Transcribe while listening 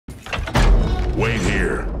Wait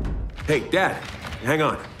here. Hey, Dad, hang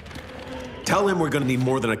on. Tell him we're gonna need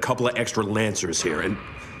more than a couple of extra Lancers here, and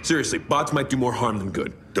seriously, bots might do more harm than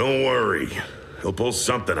good. Don't worry. He'll pull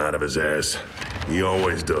something out of his ass. He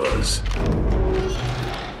always does.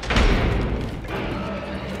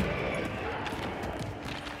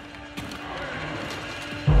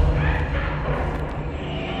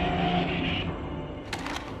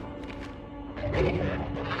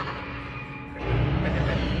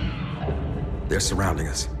 They're surrounding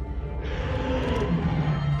us.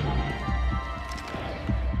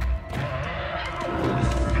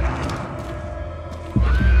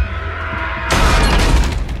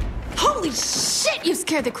 Holy shit, you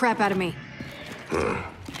scared the crap out of me.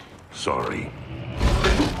 Sorry.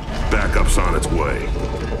 Backup's on its way.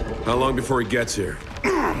 How long before he gets here?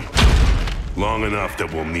 Long enough that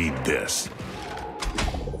we'll need this.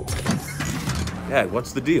 Dad,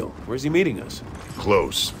 what's the deal? Where's he meeting us?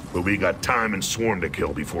 Close, but we got time and Swarm to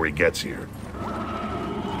kill before he gets here.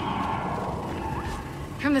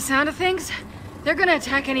 From the sound of things, they're gonna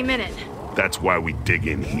attack any minute. That's why we dig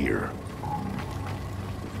in here.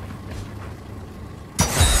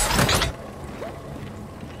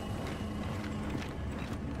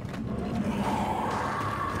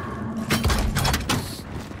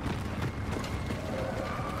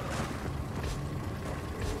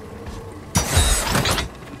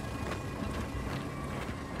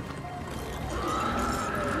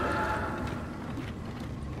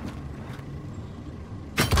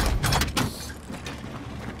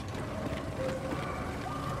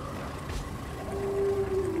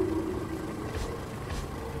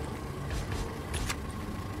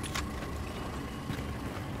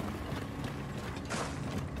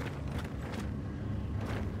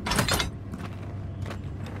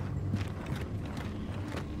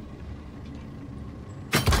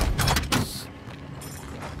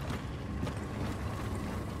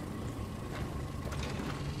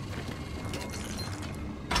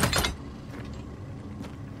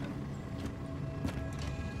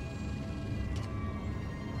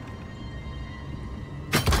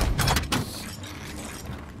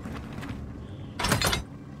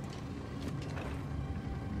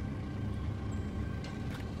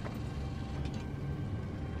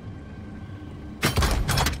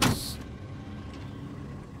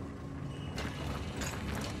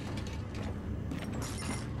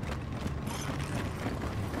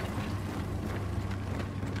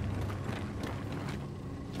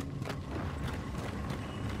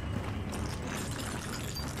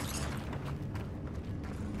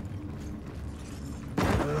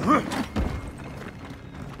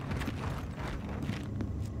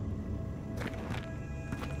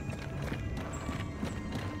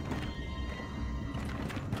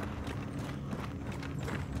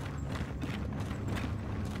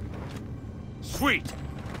 Sweet!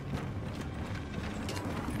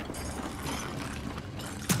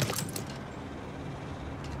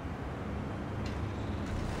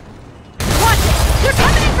 Watch it! They're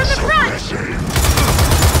coming in from the front!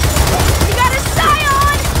 We got a Scion!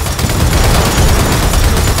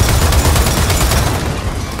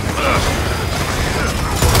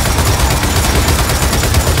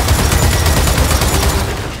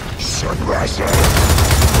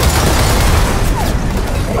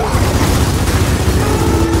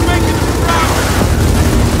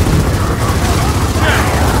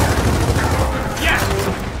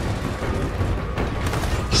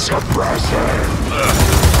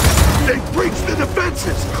 They breached the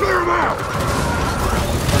defenses! Clear them out!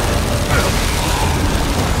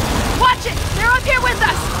 Watch it! They're up here with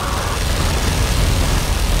us!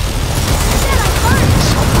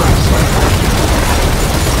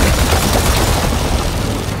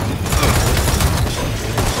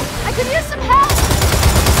 I could use some help!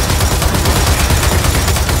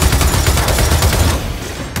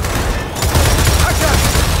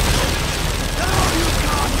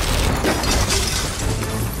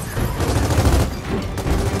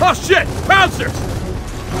 Oh shit! Bouncers!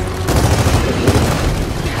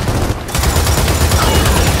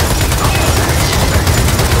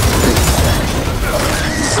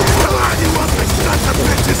 Come on, you ugly sons of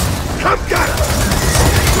bitches! Come get him!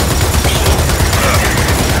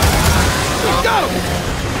 Go!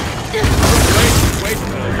 Wait.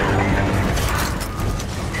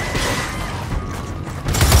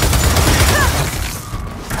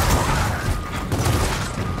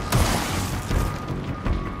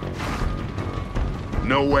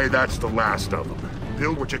 No way that's the last of them.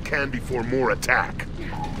 Build what you can before more attack.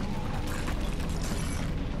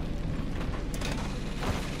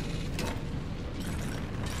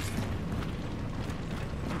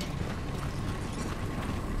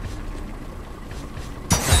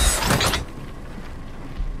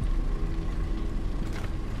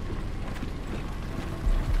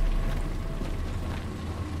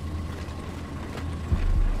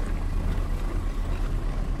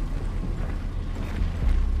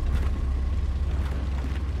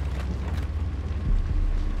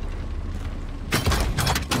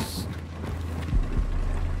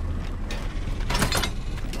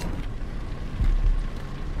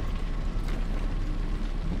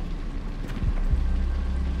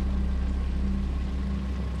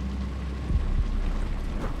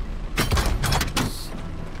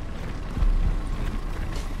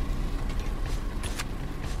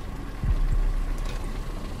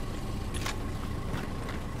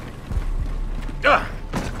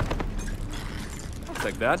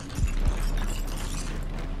 take that.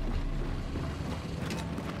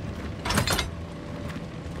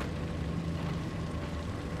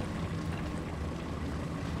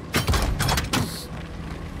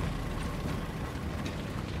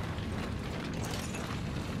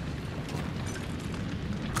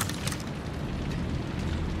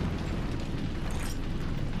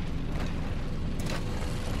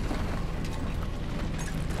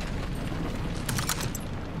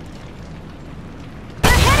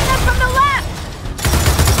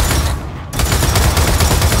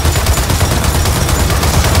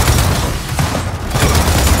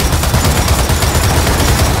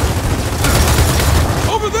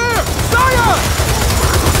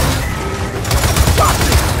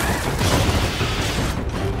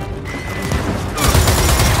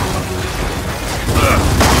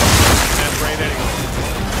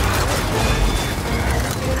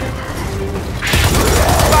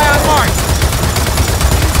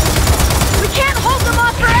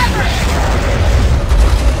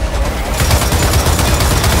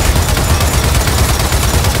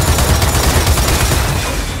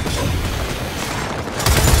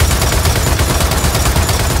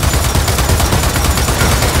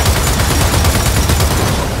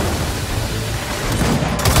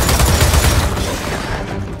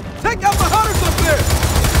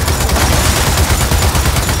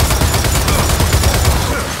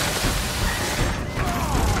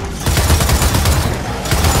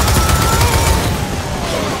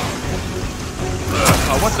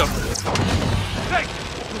 What the? Hey!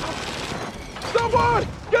 Someone!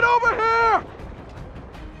 Get over here!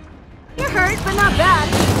 You're hurt, but not bad.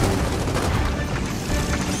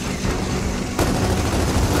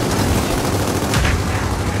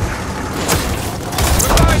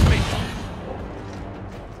 Revive me!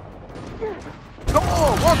 Come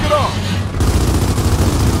on, walk it off!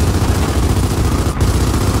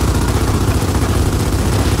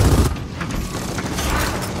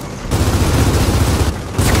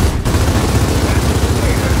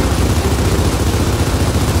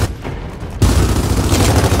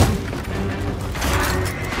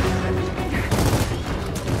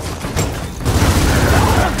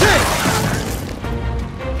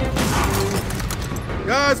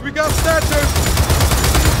 Guys, we got snatchers!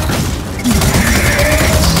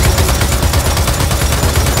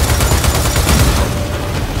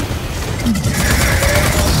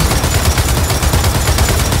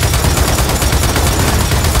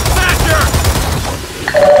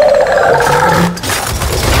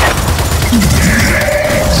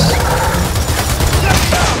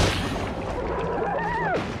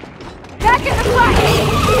 Back in the fight!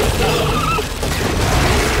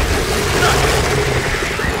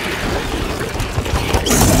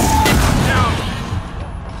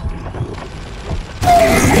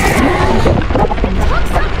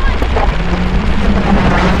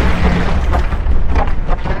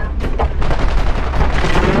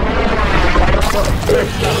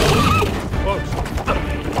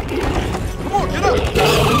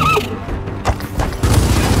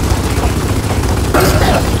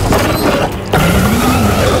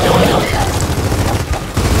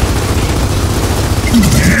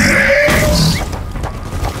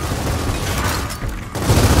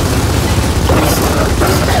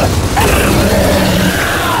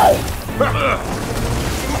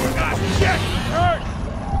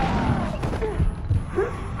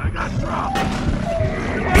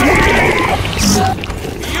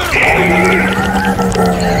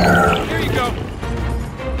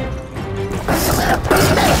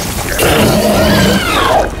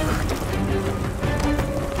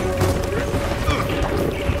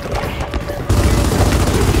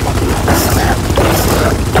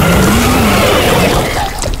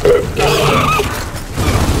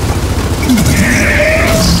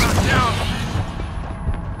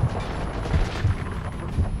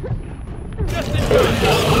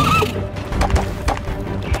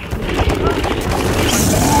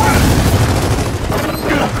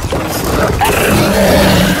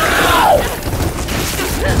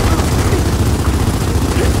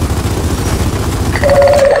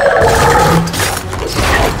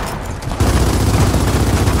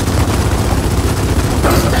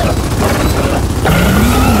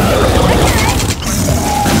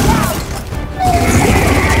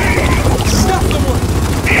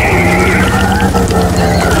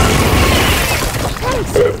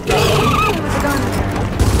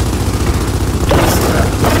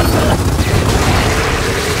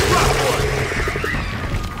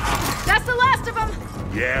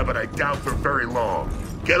 Yeah, but I doubt for very long.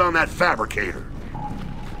 Get on that fabricator.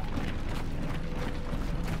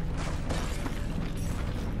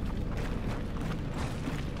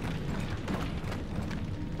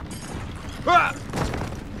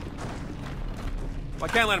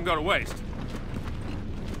 Can't let him go to waste.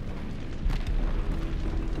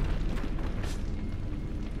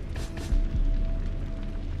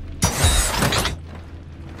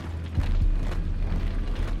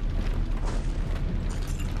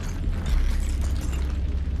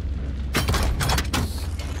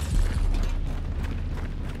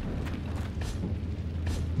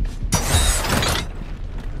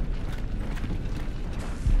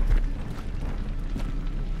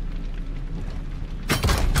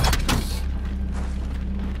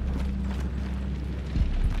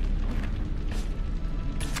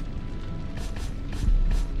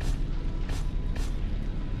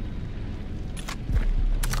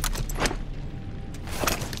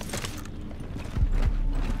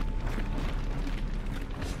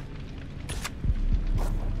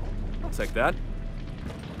 Take that.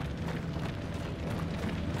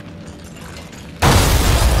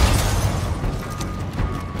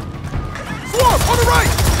 Swarm, on the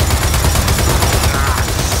right!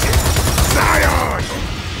 Zion!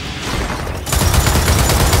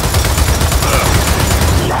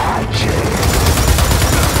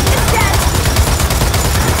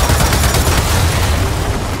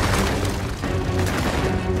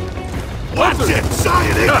 Watch it!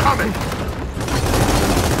 Zion incoming!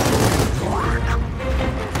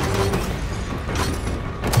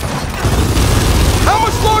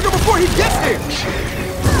 Before he gets here!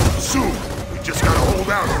 Soon. We just gotta hold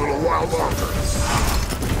out a little while longer.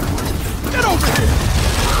 Get over here!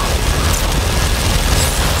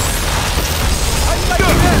 How you like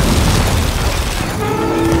that?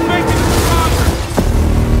 Making it stronger!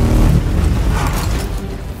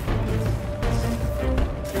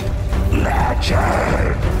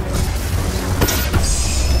 Legend!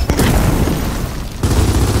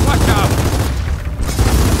 Watch out!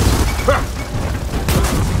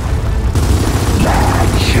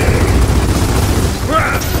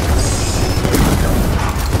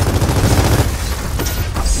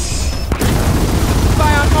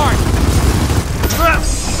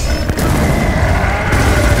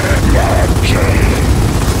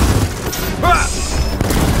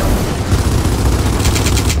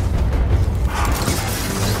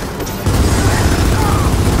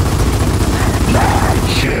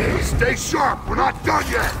 Stay sharp, we're not done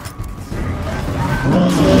yet!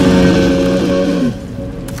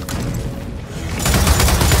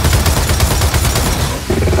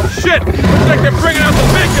 Shit! Looks like they're bringing out the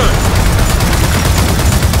big guns!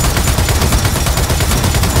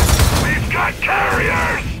 We've got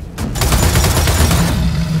carriers!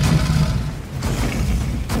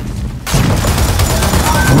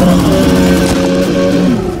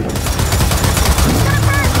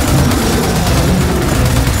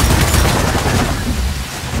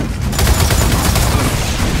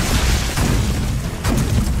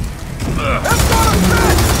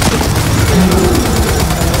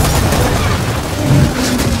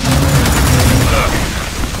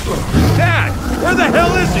 Dad! Where the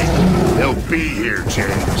hell is he? He'll be here,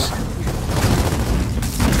 James.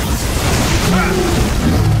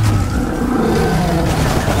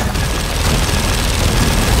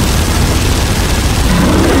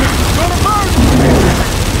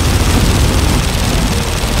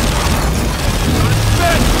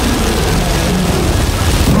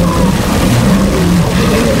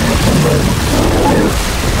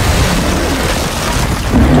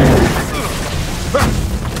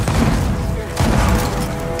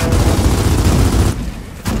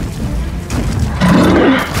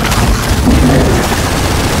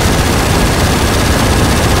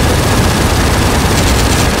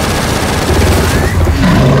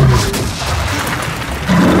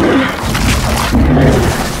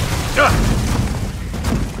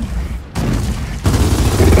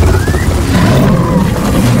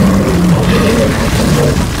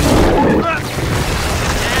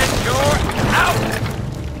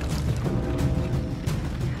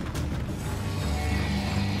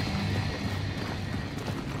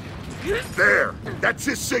 There! That's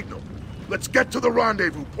his signal. Let's get to the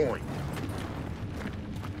rendezvous point.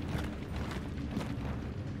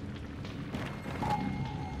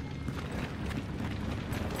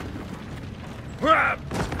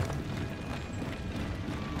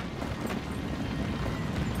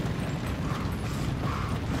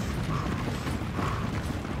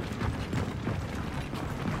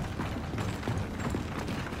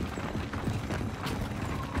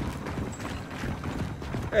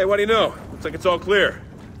 Hey, what do you know? Looks like it's all clear.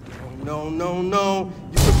 No, no, no.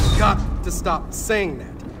 You've got to stop saying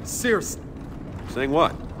that. Seriously. Saying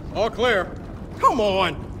what? All clear. Come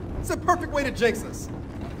on. It's a perfect way to jinx us.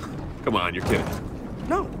 Come on, you're kidding.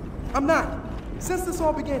 No, I'm not. Since this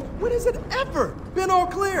all began, when has it ever been all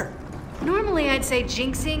clear? Normally, I'd say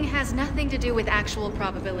jinxing has nothing to do with actual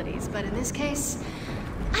probabilities, but in this case,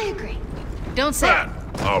 I agree. Don't say it.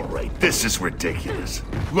 All right, this is ridiculous.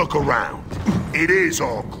 Look around. It is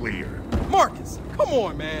all clear. Marcus, come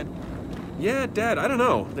on, man. Yeah, Dad, I don't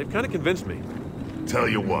know. They've kind of convinced me. Tell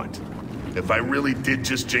you what, if I really did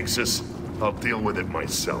just jinx us, I'll deal with it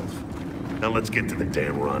myself. Now let's get to the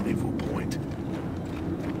damn rendezvous point.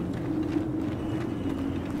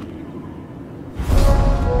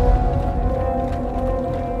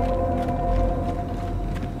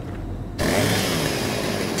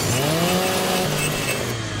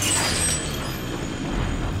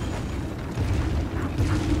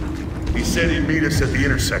 He said he'd meet us at the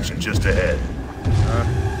intersection just ahead.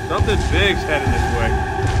 Something big's heading this way.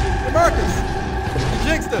 Hey, Marcus, you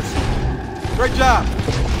jinxed us. Great job.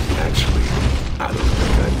 Actually, I don't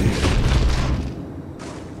think I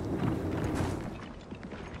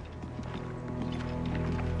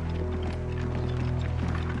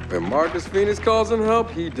did. When Marcus Phoenix calls him help,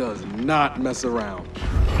 he does not mess around.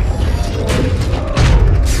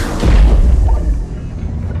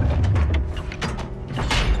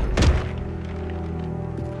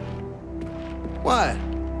 What?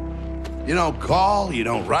 You don't call, you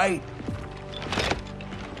don't write?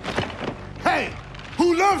 Hey,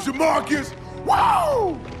 who loves you, Marcus?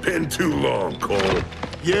 Whoa! Been too long, Cole.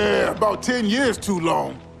 Yeah, about 10 years too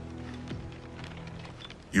long.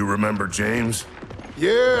 You remember James?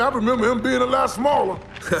 Yeah, I remember him being a lot smaller.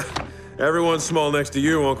 Everyone's small next to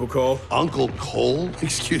you, Uncle Cole. Uncle Cole?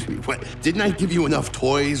 Excuse me, what? Didn't I give you enough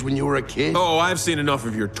toys when you were a kid? Oh, I've seen enough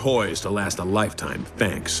of your toys to last a lifetime,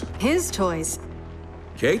 thanks. His toys.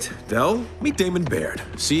 Kate, Dell, meet Damon Baird,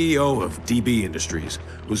 CEO of DB Industries,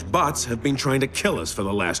 whose bots have been trying to kill us for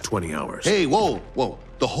the last 20 hours. Hey, whoa.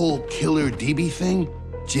 The whole killer DB thing?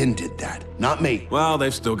 Jin did that, not me. Well,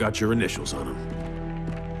 they've still got your initials on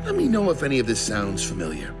them. Let me know if any of this sounds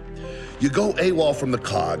familiar. You go AWOL from the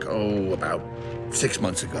COG, about 6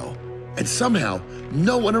 months ago, and somehow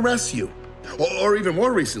no one arrests you. Or even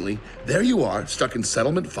more recently, there you are, stuck in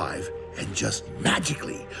Settlement 5, and just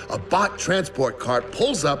magically, a bot transport car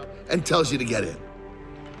pulls up and tells you to get in.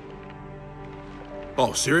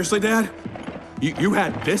 Oh, seriously, Dad? You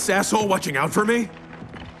had this asshole watching out for me?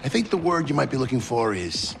 I think the word you might be looking for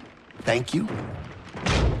is thank you.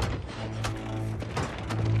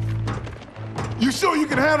 You sure you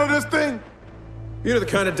can handle this thing? You know the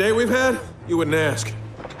kind of day we've had? You wouldn't ask.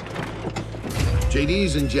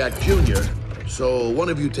 JD's and Jack Jr., so one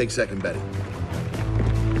of you take second betting.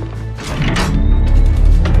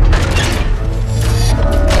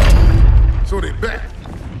 So they back.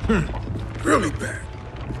 Really back.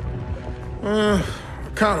 I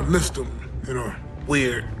kind of missed them in a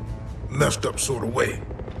weird, messed up sort of way.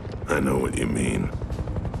 I know what you mean.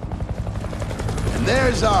 And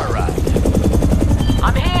there's our ride.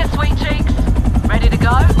 I'm here, sweet cheeks. Ready to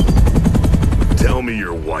go? Tell me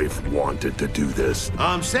your wife wanted to do this.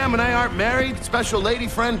 Sam and I aren't married. Special lady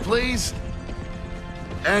friend, please.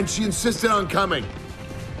 And she insisted on coming.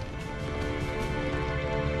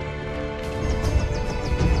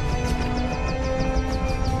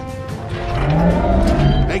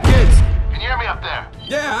 Hey, kids. Can you hear me up there?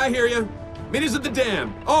 Yeah, I hear you. Meet us at the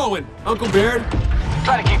dam. Oh, and Uncle Baird.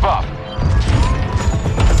 Try to keep up.